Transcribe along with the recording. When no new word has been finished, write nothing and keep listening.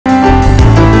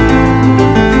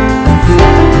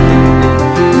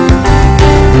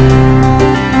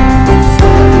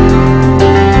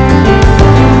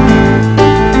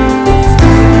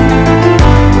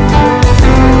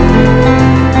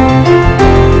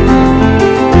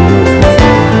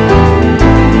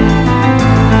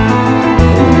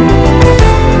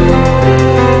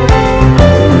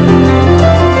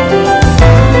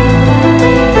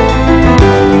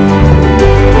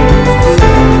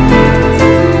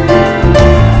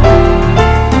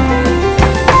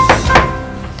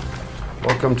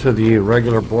Welcome to the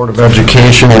regular Board of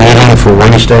Education meeting for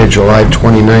Wednesday, July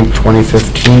 29th,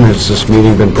 2015. Has this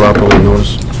meeting been properly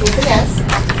noticed? Yes.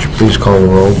 Would you please call the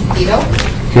roll? Vito?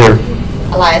 Here.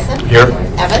 Eliason? Here.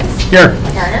 Evans? Here.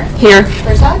 Garner? Here.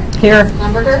 Herzog? Here.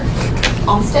 Lumberger?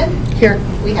 Olmsted? Here.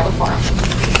 We have a quorum.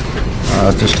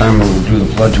 At this time, we will do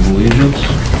the Pledge of Allegiance.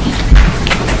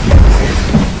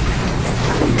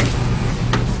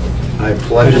 I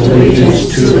pledge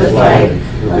allegiance to the flag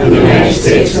of the United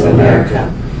States of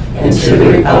America and to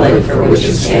the republic for which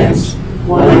it stands,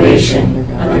 one nation,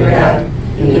 under God,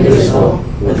 indivisible,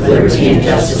 with liberty and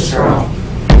justice for all.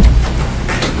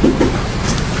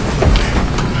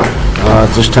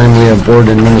 At this time, we have board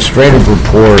administrative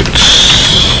reports.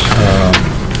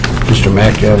 Mr.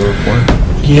 Mack, do you have a report?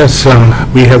 Yes,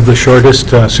 we have the shortest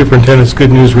superintendent's good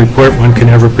news report one can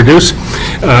ever produce,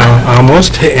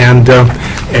 almost, and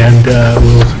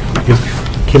we'll,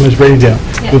 if Kim is ready to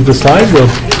move the slide,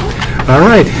 all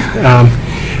right.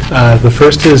 The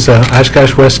first is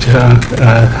Oshkosh West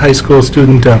High School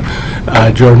student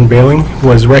Jordan Bailing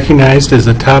was recognized as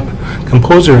the top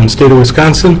composer in the state of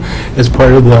Wisconsin as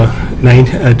part of the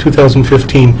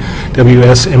 2015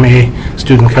 WSMA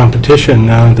student competition.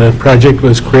 The project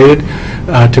was created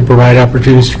to provide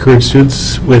opportunities to encourage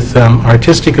students with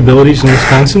artistic abilities in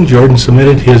Wisconsin. Jordan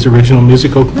submitted his original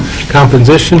musical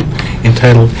composition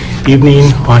entitled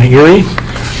Evening on Erie.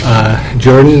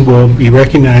 Jordan will be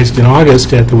recognized in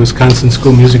August at the Wisconsin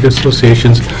School Music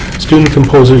Association's Student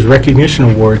Composers Recognition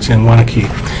Awards in Waunakee.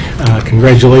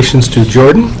 Congratulations to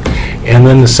Jordan. And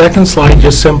then the second slide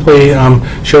just simply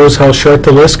shows how short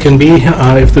the list can be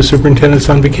if the superintendent's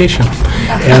on vacation.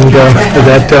 And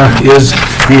that is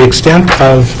the extent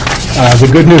of the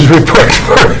good news report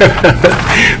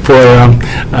for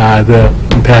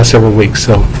the past several weeks.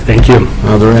 So thank you.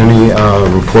 Are there any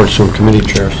reports from committee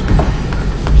chairs?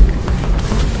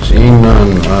 Seeing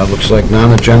none, looks like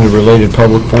non-agenda related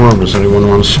public forum. Does anyone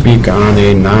want to speak on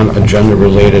a non-agenda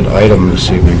related item this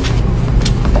evening?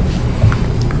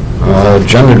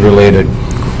 Agenda related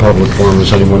public forum.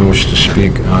 Does anyone wish to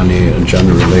speak on the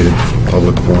agenda related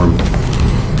public forum?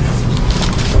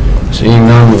 Seeing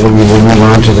none, we will move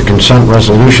on to the consent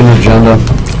resolution agenda.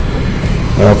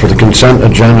 For the consent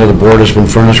agenda, the board has been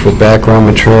furnished with background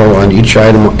material on each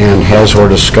item and has or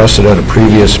discussed it at a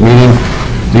previous meeting.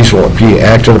 These will be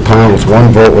acted upon with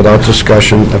one vote without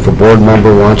discussion. If a board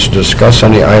member wants to discuss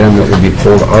any item that will be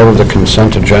pulled out of the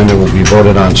consent agenda, will be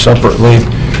voted on separately.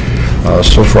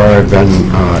 So far, I've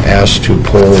been asked to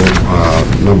pull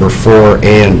number 4,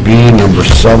 A and B, number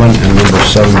 7, and number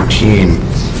 17.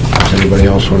 Does anybody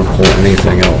else want to pull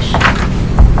anything else?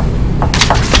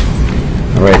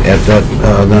 All right, at that,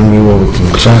 then we will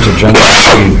consent agenda.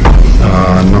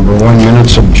 Number 1,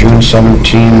 minutes of June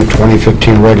 17,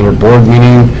 2015 regular board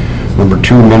meeting. Number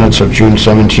 2, minutes of June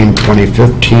 17,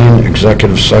 2015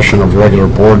 executive session of regular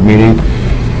board meeting.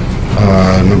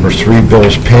 Number 3,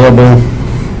 bills payable.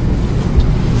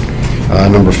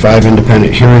 Number 5,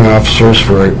 independent hearing officers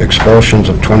for expulsions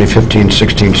of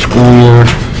 2015-16 school year.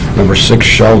 Number 6,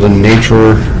 Sheldon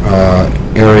Nature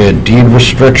area deed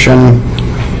restriction.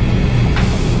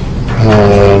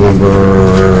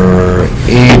 Number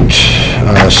 8,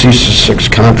 C6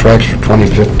 contracts for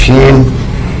 2015.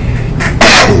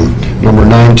 Number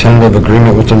 9, tentative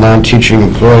agreement with the Non-Teaching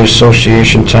Employees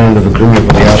Association, tentative agreement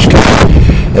with the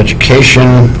Oshkosh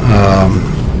Education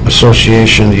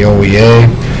Association, the OEA.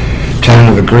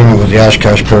 Tentative agreement with the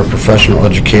Oshkosh Paraprofessional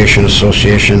Education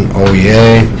Association,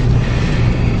 OEA.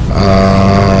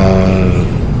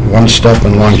 One-step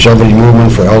and longevity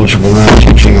movement for eligible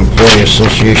non-teaching employee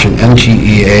association,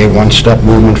 NTEA. One-step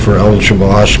movement for eligible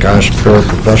Oshkosh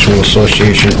Paraprofessional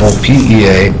Association,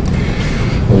 OPEA.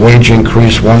 A wage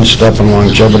increase, one-step and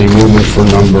longevity movement for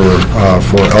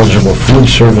for eligible food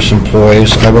service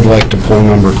employees. I would like to pull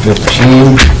number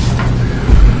 15.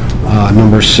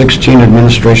 Number 16,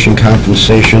 administration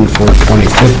compensation for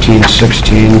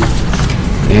 2015-16,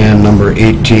 and number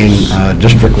 18,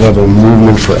 district level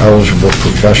movement for eligible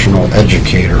professional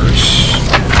educators.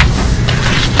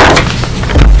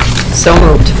 So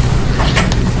moved.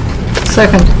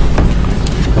 Second.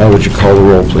 Would you call the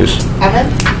roll, please?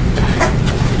 Evans?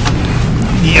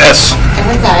 Yes.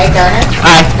 Evans, aye. Garner?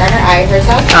 Aye. Garner, aye.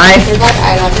 Herzog? Aye. Herzog,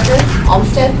 aye. Lumberger?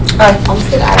 Olmsted? Aye.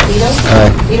 Olmsted, aye. Vito? Aye.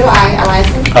 Vito, aye.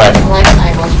 Eliason? Aye. Eliason,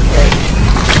 aye. Motion carried.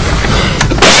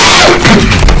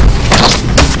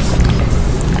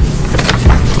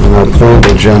 Our pulled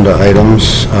agenda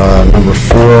items. Number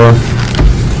 4,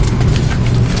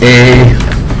 A,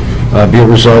 be it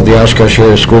resolved, the Oshkosh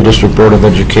Area School District Board of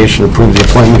Education approve the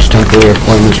appointments, temporary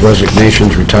appointments,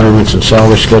 resignations, retirements, and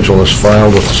salary schedule as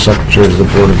filed with the Secretary of the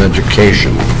Board of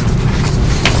Education.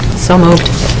 So moved.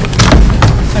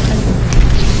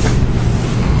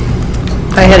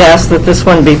 I had asked that this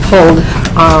one be pulled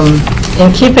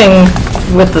in keeping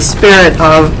with the spirit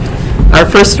of our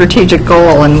first strategic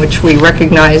goal, in which we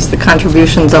recognize the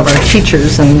contributions of our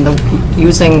teachers, and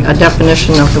using a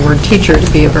definition of the word teacher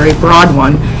to be a very broad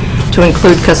one, to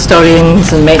include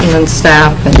custodians and maintenance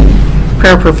staff and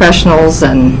paraprofessionals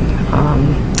and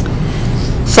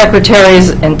secretaries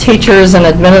and teachers and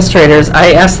administrators.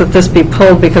 I asked that this be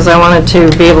pulled because I wanted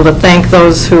to be able to thank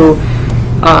those who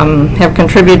have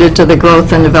contributed to the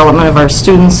growth and development of our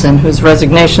students, and whose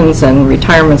resignations and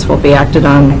retirements will be acted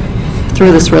on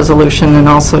through this resolution, and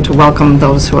also to welcome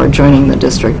those who are joining the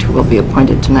district who will be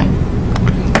appointed tonight.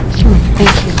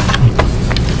 Thank you.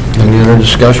 Any other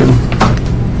discussion?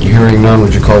 Hearing none,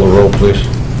 would you call the roll, please?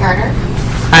 Garner.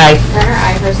 Aye. Garner,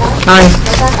 aye. Herzog. Aye.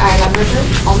 Herzog, aye. Lumberger.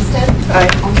 Olmsted. Aye.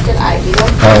 Olmsted, aye. Vito.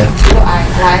 Aye. Vito, aye.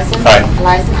 Eliason. Aye.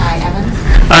 Eliason, aye. Evans.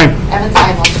 Aye. Evans,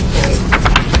 aye. Motion carried.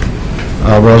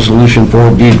 Resolution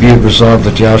 4B, be it resolved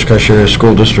that the Oshkosh Area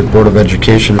School District Board of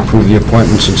Education approve the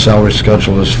appointments and salary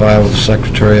schedule as filed with the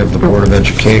Secretary of the Board of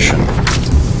Education.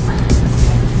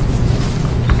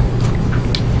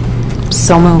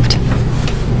 So moved.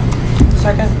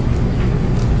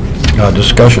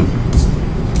 Discussion.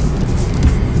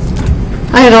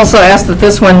 I had also asked that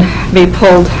this one be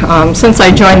pulled. Since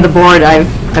I joined the board,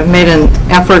 I've made an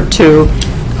effort to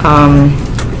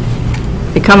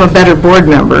become a better board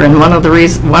member, and one of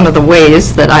the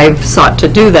ways that I've sought to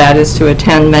do that is to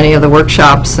attend many of the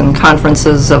workshops and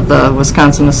conferences of the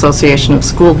Wisconsin Association of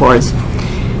School Boards.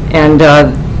 And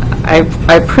I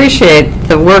appreciate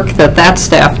the work that that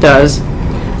staff does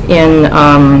in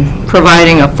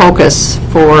providing a focus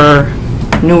for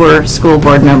newer school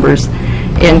board members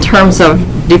in terms of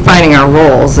defining our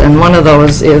roles. And one of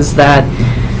those is that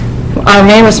our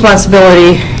main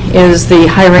responsibility is the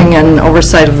hiring and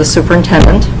oversight of the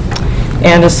superintendent.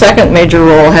 And a second major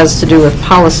role has to do with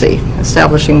policy,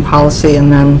 establishing policy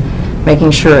and then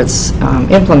making sure it's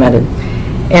implemented.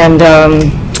 And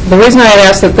the reason I had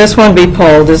asked that this one be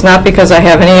pulled is not because I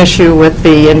have any issue with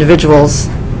the individuals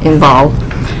involved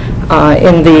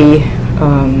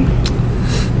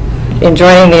in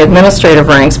joining the administrative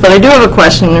ranks, but I do have a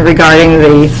question regarding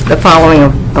the following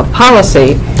of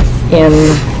policy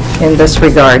in this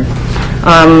regard.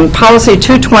 Policy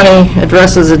 220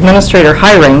 addresses administrator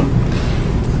hiring,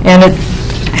 and it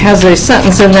has a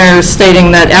sentence in there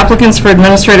stating that applicants for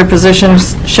administrative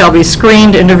positions shall be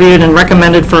screened, interviewed, and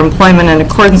recommended for employment in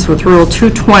accordance with Rule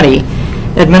 220,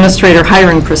 administrator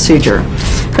hiring procedure.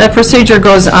 That procedure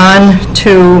goes on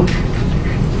to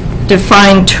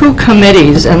define two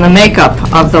committees and the makeup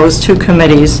of those two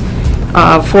committees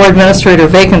for administrator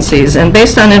vacancies. And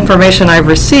based on information I've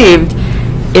received,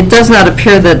 it does not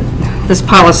appear that this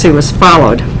policy was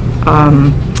followed.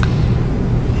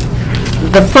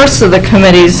 The first of the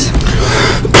committees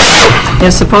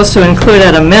is supposed to include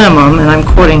at a minimum, and I'm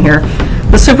quoting here,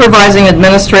 the supervising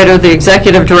administrator, the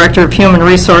executive director of human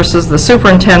resources, the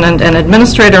superintendent, an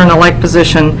administrator in a like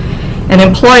position, an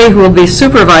employee who will be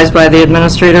supervised by the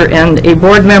administrator, and a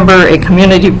board member, a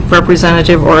community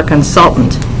representative, or a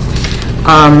consultant.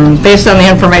 Based on the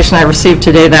information I received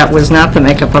today, that was not the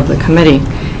makeup of the committee.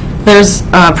 There's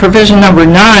provision number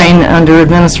 9 under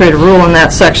administrative rule in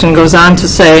that section goes on to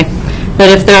say that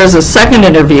if there is a second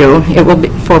interview, it will be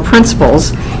for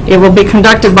principals, it will be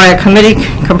conducted by a committee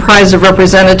comprised of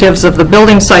representatives of the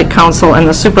building site council and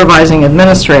the supervising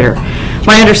administrator.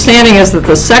 My understanding is that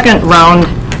the second round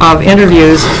of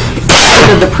interviews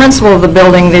included the principal of the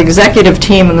building, the executive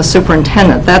team, and the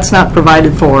superintendent. That's not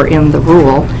provided for in the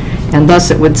rule, and thus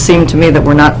it would seem to me that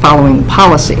we're not following the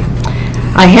policy.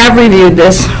 I have reviewed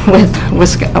this with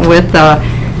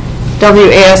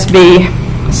WASB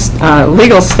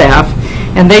legal staff,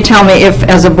 and they tell me if,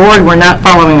 as a board, we're not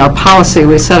following our policy,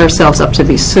 we set ourselves up to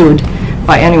be sued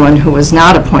by anyone who was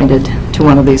not appointed to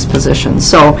one of these positions.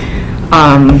 So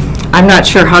I'm not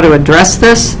sure how to address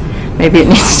this. Maybe it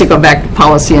needs to go back to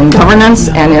policy and governance,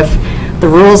 and if the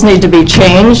rules need to be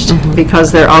changed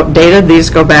because they're outdated, these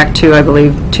go back to, I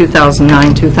believe,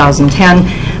 2009,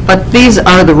 2010, but these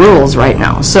are the rules right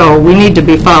now, so we need to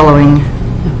be following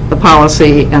the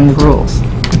policy and the rules.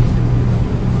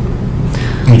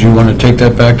 Did you want to take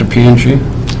that back to P&G?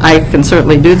 I can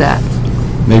certainly do that.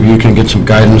 Maybe you can get some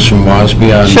guidance from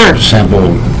WASB on Sure.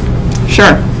 sample.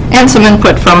 Sure. And some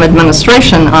input from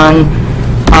administration on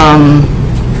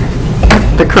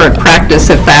the current practice,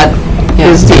 if that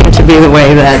is deemed to be the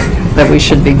way that we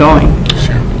should be going.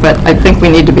 Sure. But I think we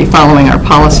need to be following our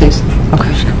policies.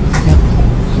 Okay.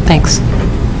 Thanks.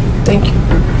 Thank you.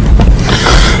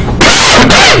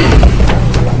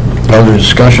 Other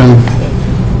discussion?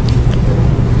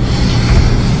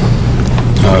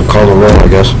 Call the roll, I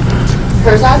guess.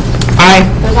 Herzog? Aye.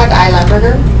 Herzog, aye.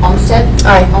 Lemberger? Olmsted?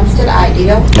 Aye. Olmsted, aye.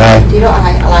 Dito? Aye. Dito,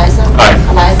 aye. Eliason? Aye.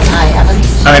 Eliason, aye.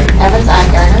 Evans? Aye. Evans, aye.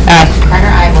 Garner? Aye.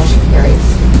 Garner, aye. Motion carries.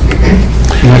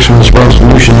 Next one is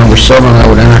resolution number 7. I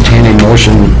would entertain a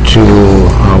motion to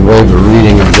waive the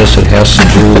reading of this. It has to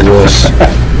do with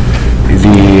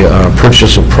the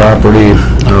purchase of property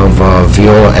of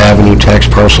Viola Avenue, tax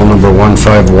parcel number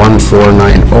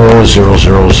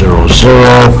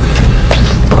 151490000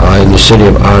 in the city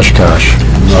of Oshkosh.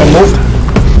 So moved.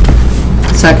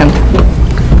 Second.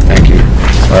 Thank you.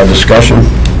 Discussion?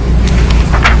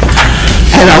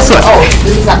 And also, Oh,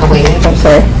 this is on the waiting. I'm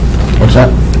sorry. What's that?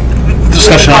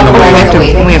 Discussion on the Oh, We have to,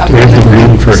 waiting. we have to We have to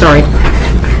read first. Sorry.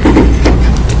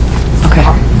 Okay.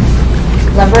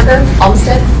 Lemberger?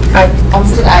 Olmsted? Aye.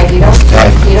 Olmsted, aye. Dito?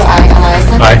 Aye. Dito, aye.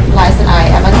 Eliason? Aye. Eliason,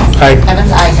 aye. Evans? Aye.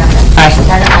 Evans, aye. Garner? Aye.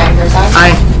 Garner, aye. Herzog?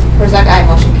 Aye. Herzog, aye.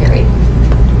 Motion carried.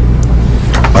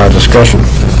 Discussion?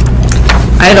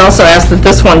 I had also asked that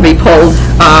this one be pulled.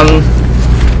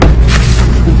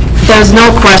 There's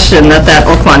no question that that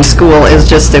Oaklawn School is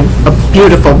just a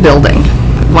beautiful building.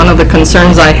 One of the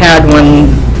concerns I had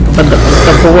when the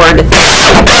board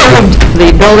approved the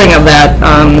building of that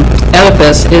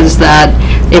edifice is that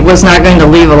it was not going to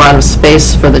leave a lot of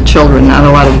space for the children, not a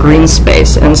lot of green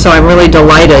space. And so I'm really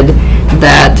delighted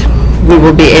that we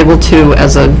will be able to,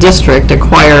 as a district,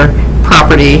 acquire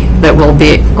property that will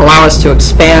allow us to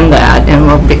expand that and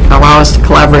will allow us to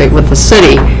collaborate with the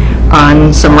city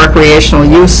on some recreational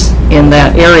use in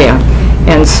that area.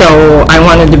 And so I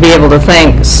wanted to be able to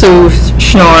thank Sue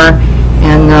Schnorr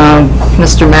and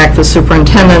Mr. Mack, the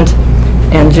superintendent,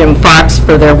 and Jim Fox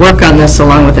for their work on this,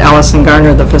 along with Allison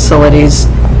Garner, the facilities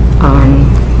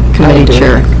committee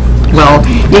chair. Well,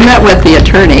 you met with the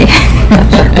attorney,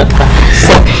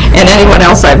 and anyone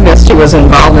else I've missed who was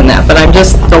involved in that. But I'm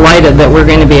just delighted that we're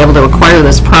going to be able to acquire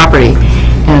this property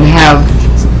and have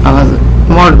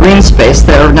more green space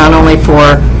there, not only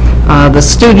for the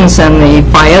students and the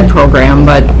Phi-Ed program,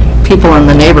 but people in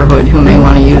the neighborhood who may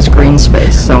want to use green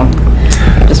space. So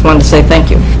I just wanted to say thank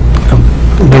you.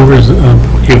 Members,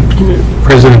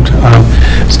 President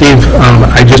Steve,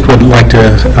 I just would like to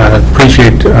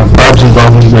appreciate Bob's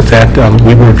involvement with that.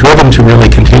 We were driven to really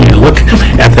continue to look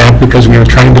at that because we were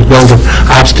trying to build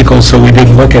obstacles so we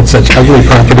didn't look at such ugly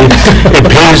property. It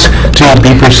pays to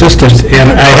be persistent,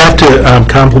 and I have to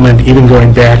compliment, even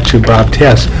going back to Bob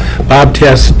Tess. Bob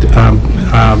Tess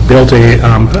built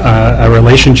a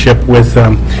relationship with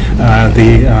the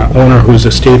owner whose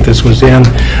estate this was in.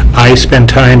 I spent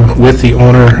time with the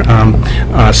owner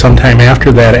sometime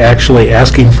after that, actually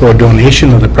asking for a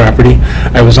donation of the property.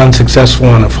 I was unsuccessful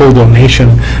in a full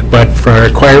donation, but for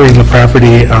acquiring the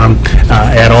property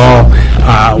at all,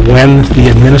 when the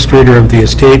administrator of the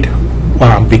estate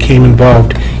became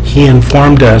involved, he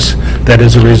informed us that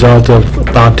as a result of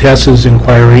Bob Tess's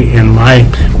inquiry and my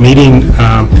meeting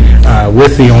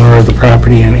with the owner of the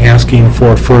property and asking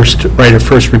for right of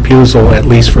first refusal, at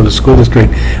least for the school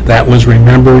district, that was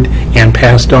remembered and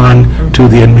passed on to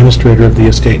the administrator of the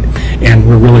estate. And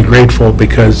we're really grateful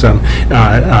because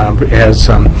as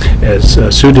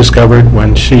Sue discovered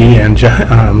when she and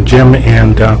Jim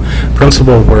and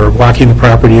principal were walking the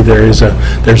property, there's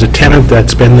a tenant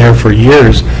that's been there for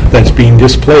years that's being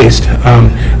displaced.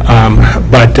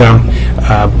 But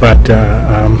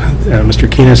Mr.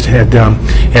 Keenest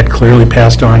had clearly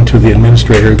passed on to the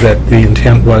administrator that the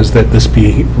intent was that this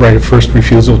be right of first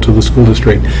refusal to the school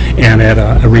district and at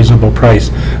a reasonable price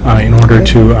in order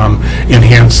to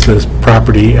enhance the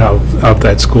property of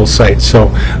that school site. So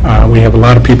we have a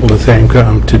lot of people to thank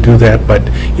to do that, but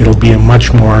it'll be a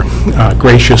much more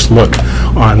gracious look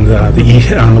on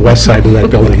the west side of that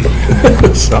building.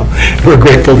 So we're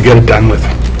grateful to get it done with.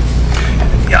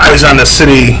 Yeah, I was on the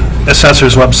city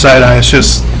assessor's website. I was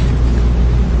just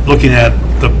looking at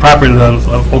the property of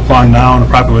Oaklawn now and the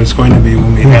property it's going to be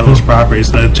when we have those properties,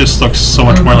 and it just looks so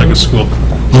much more like a school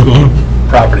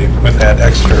property with that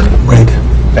extra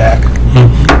back.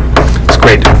 It's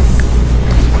great.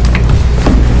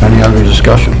 Any other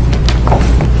discussion?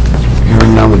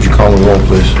 Hearing none, would you call the roll,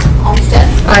 please? Olmsted?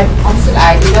 Aye. Olmsted,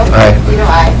 aye. Dito? Aye. Dito,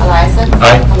 aye. Eliason?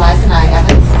 Aye. Eliason, aye.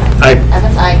 Evans? Aye.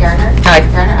 Evans, aye. Garner? Aye.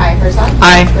 Garner, aye. Herzog?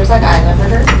 Aye. Herzog, aye.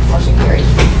 Lemberger? Motion carried.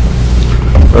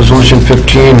 Resolution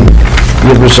 15,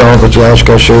 be it resolved that the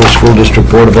Oshkosh Area School District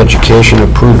Board of Education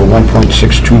approve a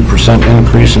 1.62%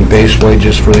 increase in base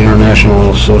wages for the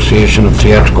International Association of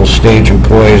Theatrical Stage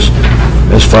Employees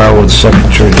as filed with the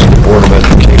Secretary of the Board of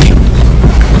Education.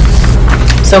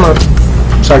 So moved.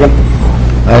 Second.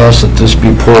 I ask that this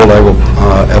be pulled. I will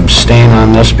abstain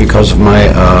on this because of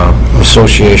my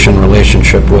association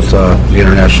relationship with the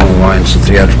International Alliance of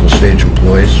Theatrical Stage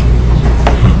Employees.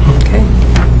 Okay.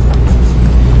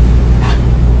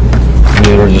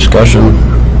 Any other discussion?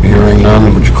 Hearing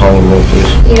none, would you call the roll,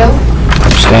 please? Ito.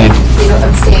 Abstain. Ito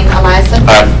abstain. Eliason.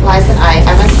 Aye. Eliason, aye.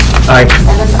 Evans. Aye.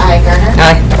 Evans, aye. Garner.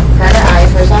 Aye. Garner, aye.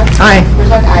 Herzog. Aye.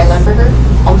 Herzog, aye. Limburger.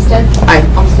 Olmsted. Aye.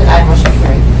 Olmsted, aye. Motion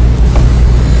carried.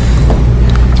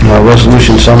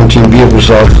 Resolution 17B of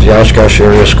resolved that the Oshkosh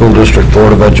Area School District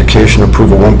Board of Education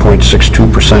approve a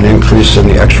 1.62% increase in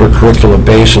the extracurricular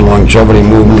base and longevity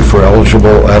movement for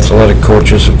eligible athletic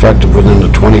coaches effective within the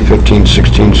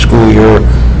 2015-16 school year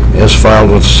as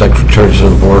filed with Secretaries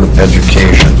of the Board of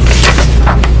Education.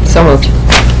 So moved.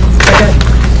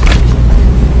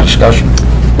 Discussion?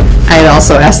 I'd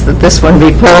also ask that this one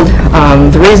be pulled.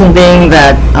 The reason being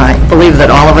that I believe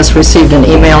that all of us received an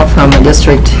email from a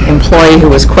district employee who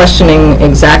was questioning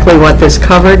exactly what this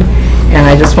covered, and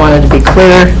I just wanted to be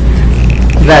clear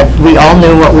that we all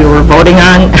knew what we were voting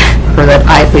on, or that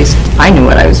at least I knew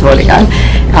what I was voting on.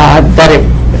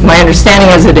 My understanding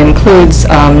is it includes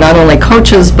not only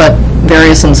coaches, but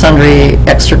various and sundry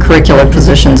extracurricular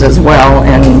positions as well,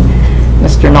 and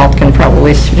Mr. Nault can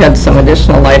probably shed some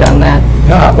additional light on that.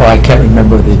 Well, I can't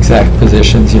remember the exact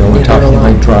positions, we're talking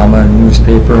like drama and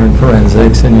newspaper and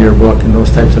forensics and yearbook and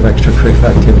those types of extracurricular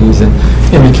activities. And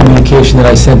in the communication that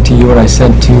I sent to you and I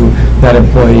sent to that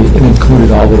employee, it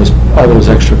included all those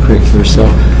extracurriculars. So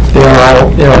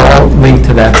they're all linked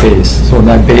to that base. So when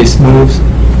that base moves,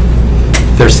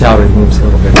 their salary moves a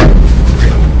little bit.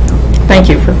 Thank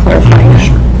you for clarifying that.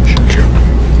 Sure.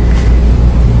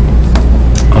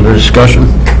 Under discussion?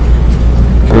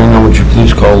 Hearing none, would you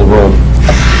please call the roll?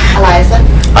 Eliason.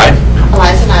 Aye.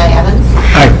 Eliason, aye. Evans.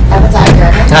 Aye. Evans, aye.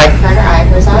 Garner. Aye. Garner, aye.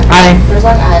 Herzog. Aye.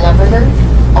 Herzog, aye. Limburger.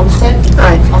 Olmsted.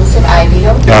 Aye. Olmsted, aye.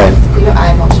 Vito. Aye. Vito,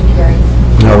 aye. Motion carried.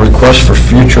 Now, request for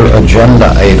future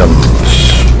agenda items.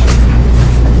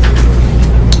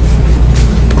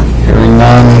 Hearing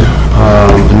none,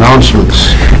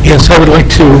 announcements. Yes, I would like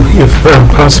to, if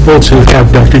possible, to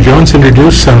have Dr. Jones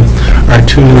introduce our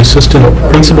two new assistant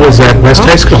principals at West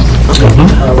High School.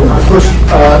 Our first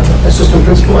assistant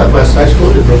principal at West High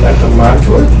School is Rebecca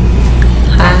Montour.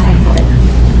 Hi.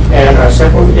 And our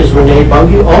second one is Renee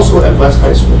Bungie, also at West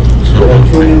High School. So we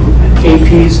have two new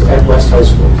APs at West High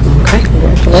School. Okay.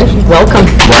 Congratulations. Welcome.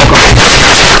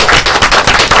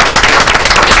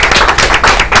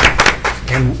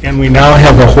 And we now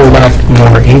have a whole lot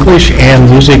more English and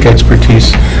music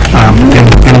expertise in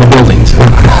the buildings.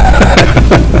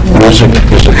 Music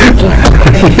is a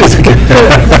good thing.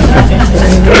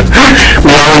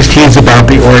 We always tease about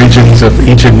the origins of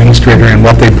each administrator and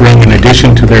what they bring in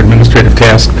addition to their administrative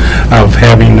task of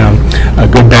having a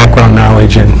good background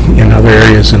knowledge in other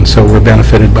areas, and so we're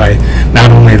benefited by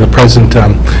not only the present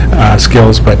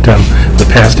skills, but the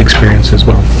past experience as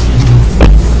well.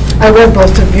 I read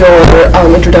both of your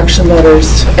introduction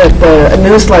letters at the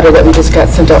newsletter that we just got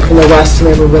sent out from the West,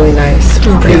 and they were really nice.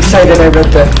 I'm pretty excited. I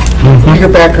read your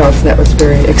backgrounds, and that was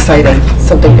very exciting,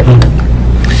 something different.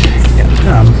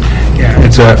 Yeah,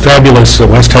 it's a fabulous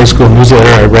West High School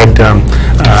newsletter I read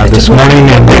this morning,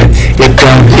 and it's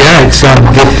almost...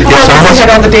 I had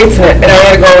all the dates in it, and I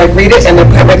had to go read it and then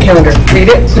put it in my calendar.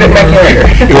 Read it, put it in my calendar.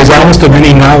 It was almost a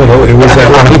mini novel. It was that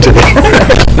long today.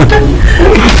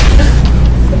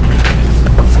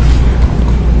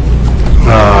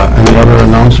 Any other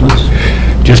announcements?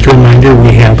 Just a reminder,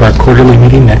 we have our quarterly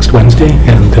meeting next Wednesday,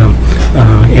 and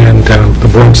the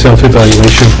board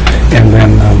self-evaluation, and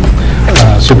then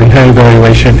superintendent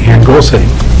evaluation and goal setting.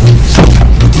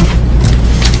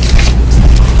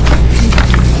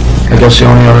 I guess the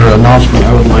only other announcement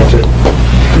I would like to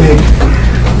make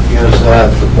is that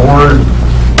the board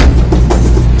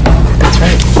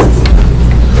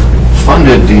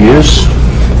funded these,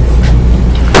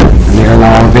 and they are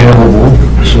now available,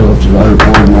 so if the other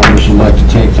board members would like to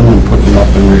take them and put them up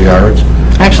in their yards.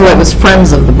 Actually, it was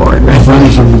Friends of the Board, right?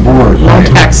 Friends of the board. No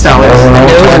tax dollars. No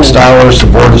tax dollars. The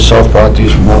board itself bought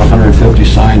these from about 150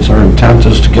 signs. Our intent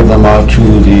is to give them out to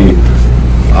the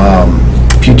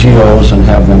PTOs and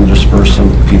have them disperse them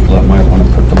to people that might want to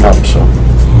put them up, so.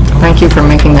 Thank you for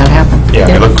making that happen. Yeah,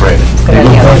 they look great.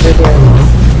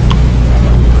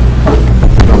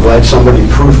 I'm glad somebody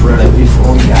proofread it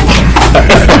before we got it.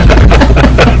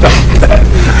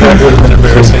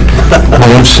 Well,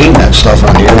 you've seen that stuff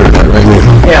on the internet, right?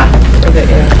 Yeah.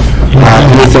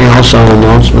 Anything else on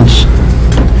announcements?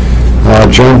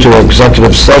 Adjourn to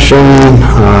executive session,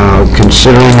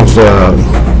 considering the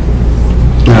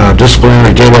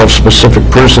disciplinary data of specific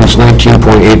persons,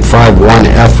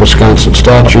 19.851F Wisconsin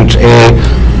statutes. A,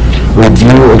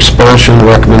 review expulsion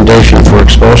recommendation for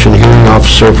expulsion hearing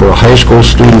officer for a high school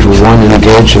student who, one,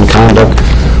 engaged in conduct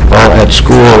while at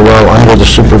school or while under the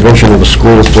supervision of a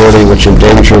school authority which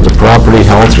endangered the property,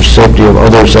 health, or safety of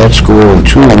others at school, and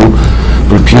two,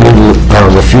 repeated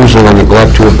refusal or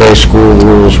neglect to obey school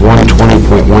rules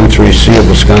 120.13C of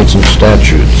Wisconsin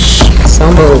statutes. So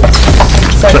moved.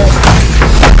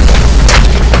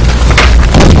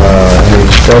 Any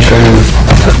discussion?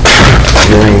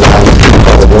 Hearing none,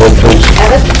 call the roll, please.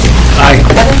 Evans?